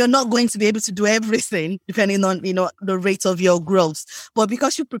when you're not going to be able to do everything, depending on, the rate of your growth. But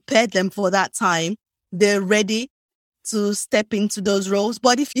because you prepared them for that time, they're ready to step into those roles.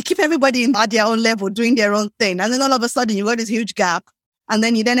 But if you keep everybody at their own level, doing their own thing, and then all of a sudden you've got this huge gap, and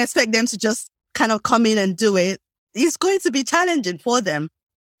then you then expect them to just kind of come in and do it, it's going to be challenging for them.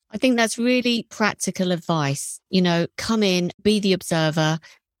 I think that's really practical advice. Come in, be the observer.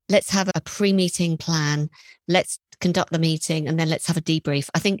 Let's have a pre-meeting plan. Let's conduct the meeting and then let's have a debrief.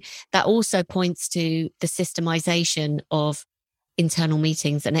 I think that also points to the systemization of internal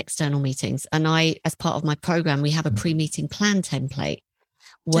meetings and external meetings. And as part of my program, we have a pre-meeting plan template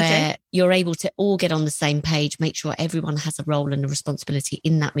where you're able to all get on the same page, make sure everyone has a role and a responsibility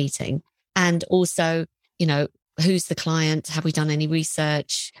in that meeting. And also, who's the client? Have we done any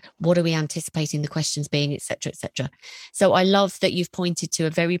research? What are we anticipating the questions being, et cetera, et cetera. So I love that you've pointed to a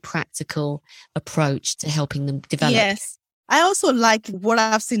very practical approach to helping them develop. Yes. I also like what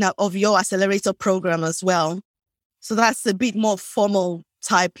I've seen of your accelerator program as well. So that's a bit more formal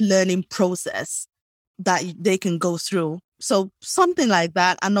type learning process that they can go through. So something like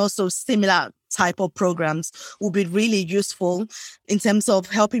that, and also similar type of programs will be really useful in terms of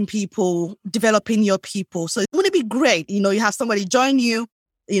helping people, developing your people. So it would be great, you have somebody join you,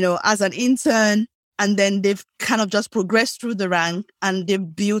 as an intern, and then they've kind of just progressed through the rank and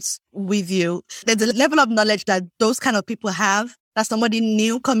they've built with you. There's a level of knowledge that those kind of people have that somebody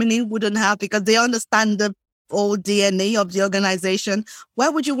new coming in wouldn't have because they understand the old DNA of the organization. Why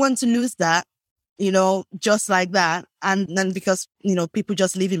would you want to lose that? Just like that. And then because, people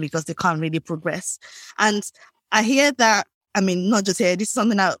just leaving because they can't really progress. And I hear that, not just here, this is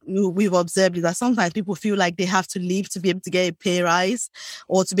something that we've observed is that sometimes people feel like they have to leave to be able to get a pay rise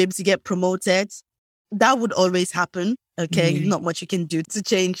or to be able to get promoted. That would always happen. Okay. Not much you can do to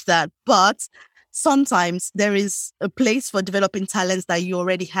change that. But sometimes there is a place for developing talents that you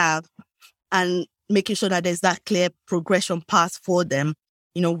already have and making sure that there's that clear progression path for them.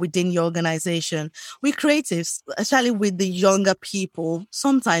 Within your organization. We creatives, especially with the younger people,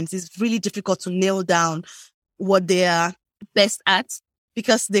 sometimes it's really difficult to nail down what they are best at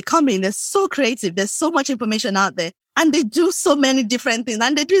because they come in, they're so creative, there's so much information out there, and they do so many different things,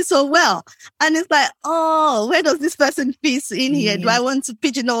 and they do so well. And it's like, oh, where does this person fit in here? Do I want to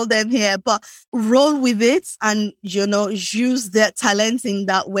pigeonhole them here? But roll with it and, use their talents in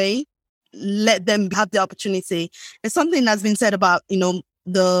that way. Let them have the opportunity. There's something that's been said about,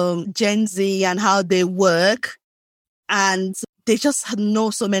 the Gen Z and how they work. And they just know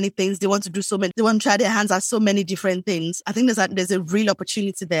so many things. They want to do so many, they want to try their hands at so many different things. I think there's a real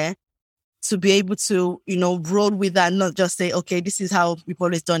opportunity there to be able to, roll with that, not just say, okay, this is how we've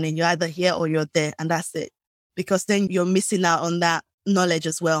always done it. You're either here or you're there, and that's it. Because then you're missing out on that knowledge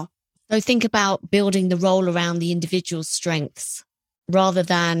as well. So think about building the role around the individual's strengths rather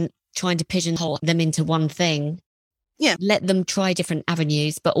than trying to pigeonhole them into one thing. Yeah. Let them try different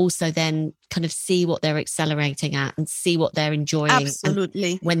avenues, but also then kind of see what they're accelerating at and see what they're enjoying.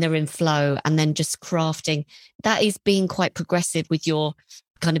 Absolutely. When they're in flow, and then just crafting. That is being quite progressive with your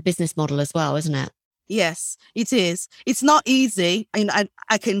kind of business model as well, isn't it? Yes, it is. It's not easy.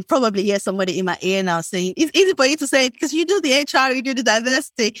 I can probably hear somebody in my ear now saying, it's easy for you to say because you do the HR, you do the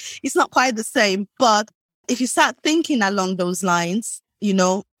diversity. It's not quite the same. But if you start thinking along those lines,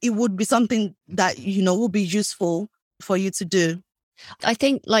 it would be something that, will be useful for you to do. I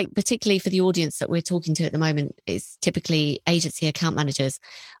think, like, particularly for the audience that we're talking to at the moment is typically agency account managers.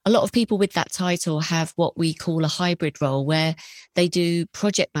 A lot of people with that title have what we call a hybrid role where they do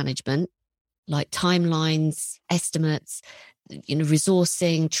project management, like timelines, estimates,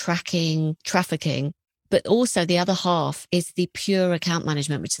 resourcing, tracking, trafficking. But also the other half is the pure account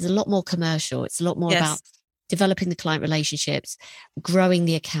management, which is a lot more commercial. It's a lot more about developing the client relationships, growing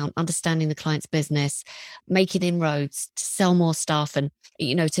the account, understanding the client's business, making inroads to sell more stuff and,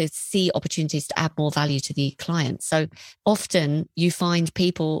 to see opportunities to add more value to the client. So often you find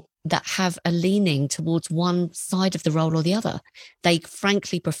people that have a leaning towards one side of the role or the other. They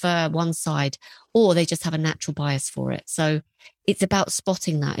frankly prefer one side, or they just have a natural bias for it. So it's about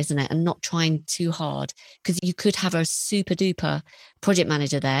spotting that, isn't it? And not trying too hard, because you could have a super duper project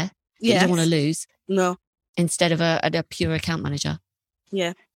manager there that you don't want to lose. No. Instead of a pure account manager.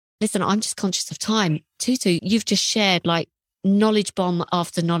 Yeah. Listen, I'm just conscious of time. Tutu, you've just shared like knowledge bomb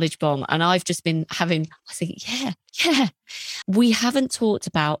after knowledge bomb. And I've just been I think, yeah. We haven't talked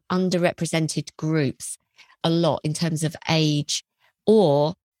about underrepresented groups a lot in terms of age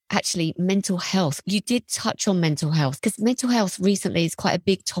or actually mental health. You did touch on mental health because mental health recently is quite a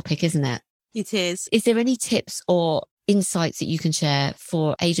big topic, isn't it? It is. Is there any tips or insights that you can share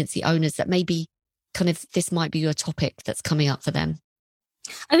for agency owners that maybe kind of this might be your topic that's coming up for them?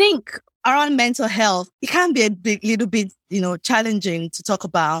 I think around mental health, it can be little bit, challenging to talk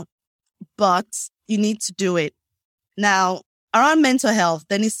about, but you need to do it. Now, around mental health,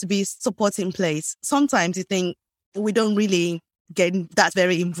 there needs to be support in place. Sometimes you think we don't really get that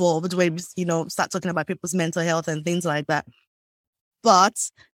very involved when, start talking about people's mental health and things like that. But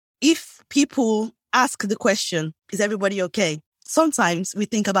if people ask the question, is everybody okay? Sometimes we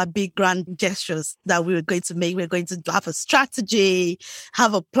think about big grand gestures that we were going to make. We're going to have a strategy,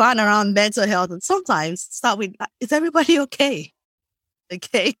 have a plan around mental health. And sometimes start with, is everybody okay?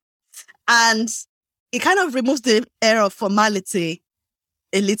 Okay. And it kind of removes the air of formality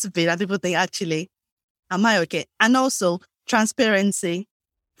a little bit. And people think, actually, am I okay? And also transparency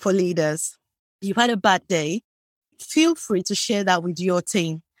for leaders. You've had a bad day. Feel free to share that with your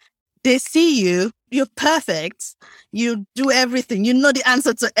team. They see you, you're perfect, you do everything, you know the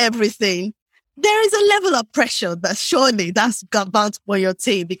answer to everything. There is a level of pressure that surely that's bound for your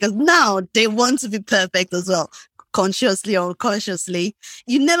team because now they want to be perfect as well, consciously or unconsciously.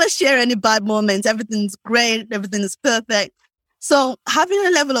 You never share any bad moments. Everything's great. Everything is perfect. So having a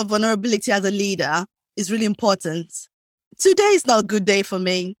level of vulnerability as a leader is really important. Today is not a good day for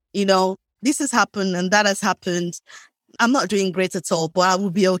me. This has happened and that has happened. I'm not doing great at all, but I will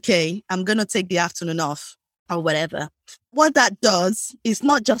be okay. I'm going to take the afternoon off or whatever. What that does is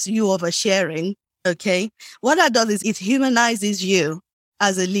not just you oversharing, okay? What that does is it humanizes you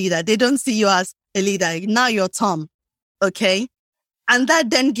as a leader. They don't see you as a leader. Now you're Tom, okay? And that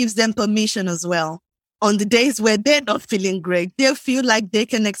then gives them permission as well. On the days where they're not feeling great, they feel like they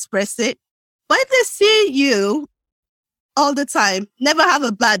can express it. But if they see you all the time, never have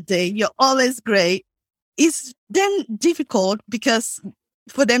a bad day, you're always great, it's then difficult because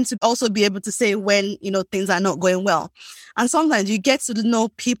for them to also be able to say when, things are not going well. And sometimes you get to know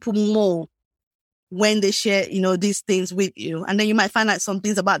people more when they share, these things with you. And then you might find out some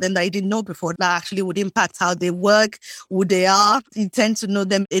things about them that you didn't know before that actually would impact how they work, who they are. You tend to know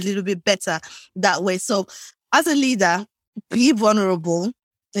them a little bit better that way. So as a leader, be vulnerable,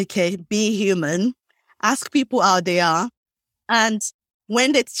 okay? Be human. Ask people how they are. And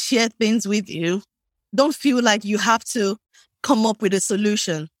when they share things with you, don't feel like you have to come up with a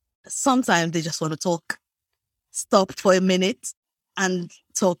solution. Sometimes they just want to talk. Stop for a minute and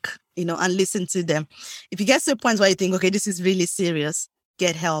talk, and listen to them. If you get to a point where you think, okay, this is really serious,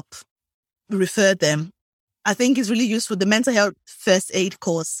 get help. Refer them. I think it's really useful. The mental health first aid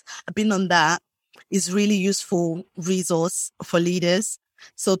course, I've been on that. is really useful resource for leaders.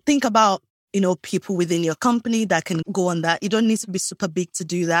 So think about, people within your company that can go on that. You don't need to be super big to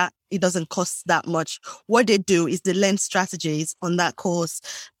do that. It doesn't cost that much. What they do is they learn strategies on that course,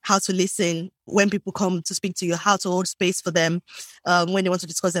 how to listen when people come to speak to you, how to hold space for them when they want to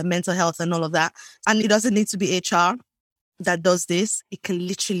discuss their mental health and all of that. And it doesn't need to be HR that does this. It can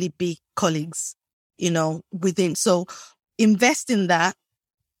literally be colleagues, within. So invest in that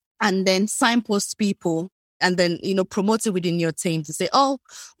and then signpost people and then, promote it within your team to say, oh,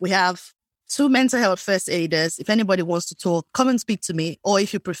 we have 2 mental health first aiders. If anybody wants to talk, come and speak to me. Or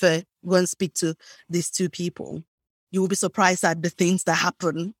if you prefer, go and speak to these 2 people. You will be surprised at the things that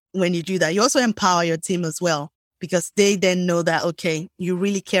happen when you do that. You also empower your team as well, because they then know that, okay, you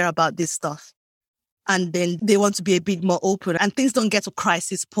really care about this stuff. And then they want to be a bit more open, and things don't get to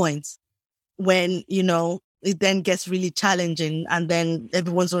crisis points when, it then gets really challenging and then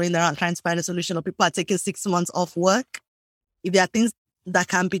everyone's running around trying to find a solution, or people are taking 6 months off work. If there are things that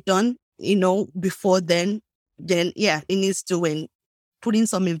can be done, before then yeah, it needs doing. Putting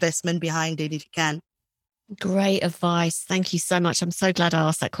some investment behind it if you can. Great advice. Thank you so much. I'm so glad I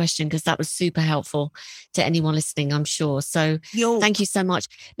asked that question because that was super helpful to anyone listening, I'm sure. So thank you so much.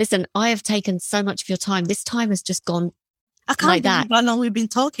 Listen, I have taken so much of your time. This time has just gone I can't like believe that. how long we've been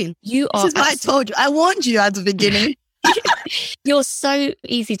talking. This is what I told you. I warned you at the beginning. You're so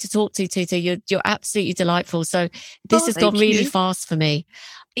easy to talk to, Tutu. You're absolutely delightful. So this has gone really fast for me.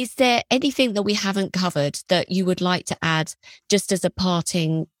 Is there anything that we haven't covered that you would like to add just as a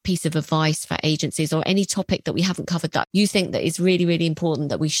parting piece of advice for agencies, or any topic that we haven't covered that you think that is really, really important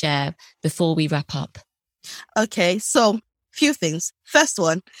that we share before we wrap up? Okay, so few things. First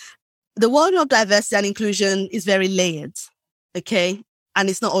one, the world of diversity and inclusion is very layered, okay? And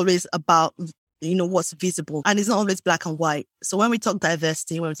it's not always about, what's visible, and it's not always black and white. So when we talk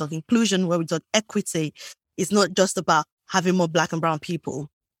diversity, when we talk inclusion, when we talk equity, it's not just about having more black and brown people.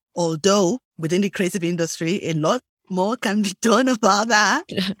 Although within the creative industry, a lot more can be done about that,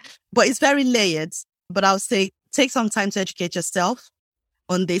 but it's very layered. But I would say take some time to educate yourself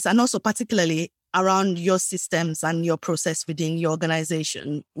on this, and also particularly around your systems and your process within your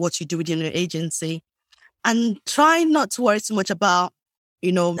organization, what you do within your agency, and try not to worry too much about,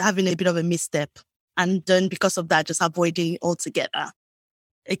 having a bit of a misstep. And then because of that, just avoiding it altogether.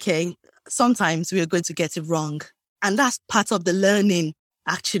 Okay. Sometimes we are going to get it wrong. And that's part of the learning,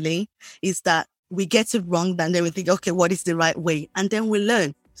 actually, is that we get it wrong and then we think, okay, what is the right way? And then we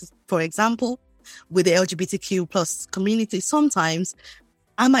learn. For example, with the LGBTQ plus community, sometimes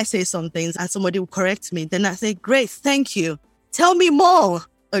I might say some things and somebody will correct me. Then I say, great, thank you. Tell me more.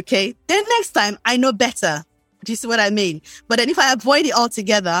 Okay. Then next time I know better. Do you see what I mean? But then if I avoid it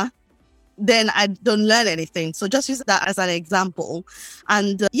altogether, then I don't learn anything. So just use that as an example.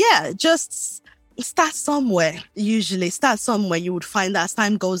 And just start somewhere. Usually start somewhere. You would find that as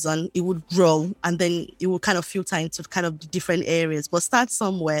time goes on, it would grow, and then it will kind of filter into kind of different areas. But start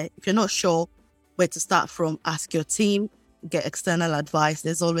somewhere. If you're not sure where to start from, ask your team, get external advice.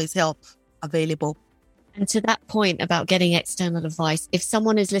 There's always help available. And to that point about getting external advice, if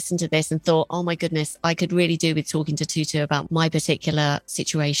someone has listened to this and thought, oh my goodness, I could really do with talking to Tutu about my particular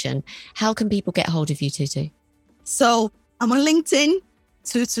situation, how can people get hold of you, Tutu? So I'm on LinkedIn,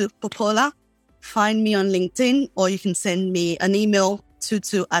 Tutu Popola. Find me on LinkedIn, or you can send me an email,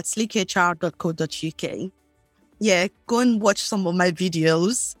 tutu@sleekhr.co.uk. Yeah, go and watch some of my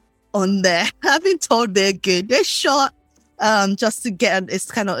videos on there. I've been told they're good. They're short, just to get a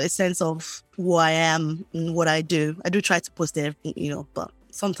sense of who I am and what I do. I do try to post everything, but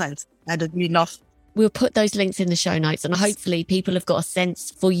sometimes I don't do enough. We'll put those links in the show notes, and hopefully people have got a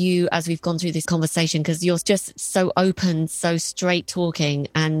sense for you as we've gone through this conversation, because you're just so open, so straight talking,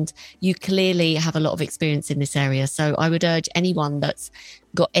 and you clearly have a lot of experience in this area. So I would urge anyone that's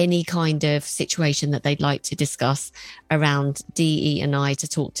got any kind of situation that they'd like to discuss around DE&I to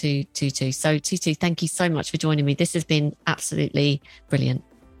talk to Tutu. So Tutu, thank you so much for joining me. This has been absolutely brilliant.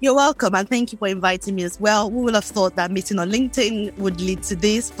 You're welcome, and thank you for inviting me as well. We would have thought that meeting on LinkedIn would lead to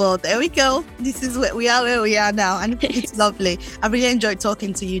this, but there we go. This is where we are now, and it's lovely. I really enjoyed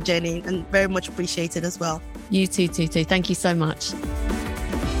talking to you, Jenny, and very much appreciated as well. You too, Tutu. Thank you so much.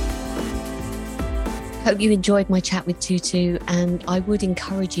 Hope you enjoyed my chat with Tutu, and I would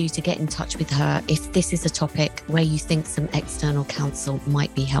encourage you to get in touch with her if this is a topic where you think some external counsel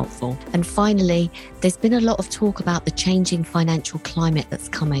might be helpful. And finally, there's been a lot of talk about the changing financial climate that's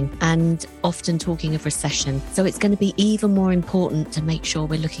coming, and often talking of recession. So it's going to be even more important to make sure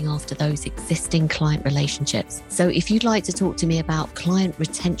we're looking after those existing client relationships. So if you'd like to talk to me about client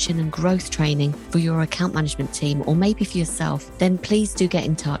retention and growth training for your account management team, or maybe for yourself, then please do get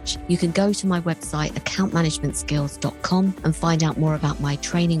in touch. You can go to my website, accountmanagementskills.com, and find out more about my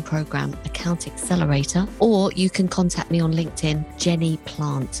training program, Account Accelerator, or you can contact me on LinkedIn, Jenny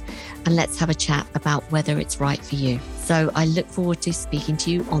Plant, and let's have a chat about whether it's right for you. So I look forward to speaking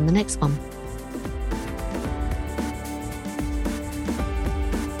to you on the next one.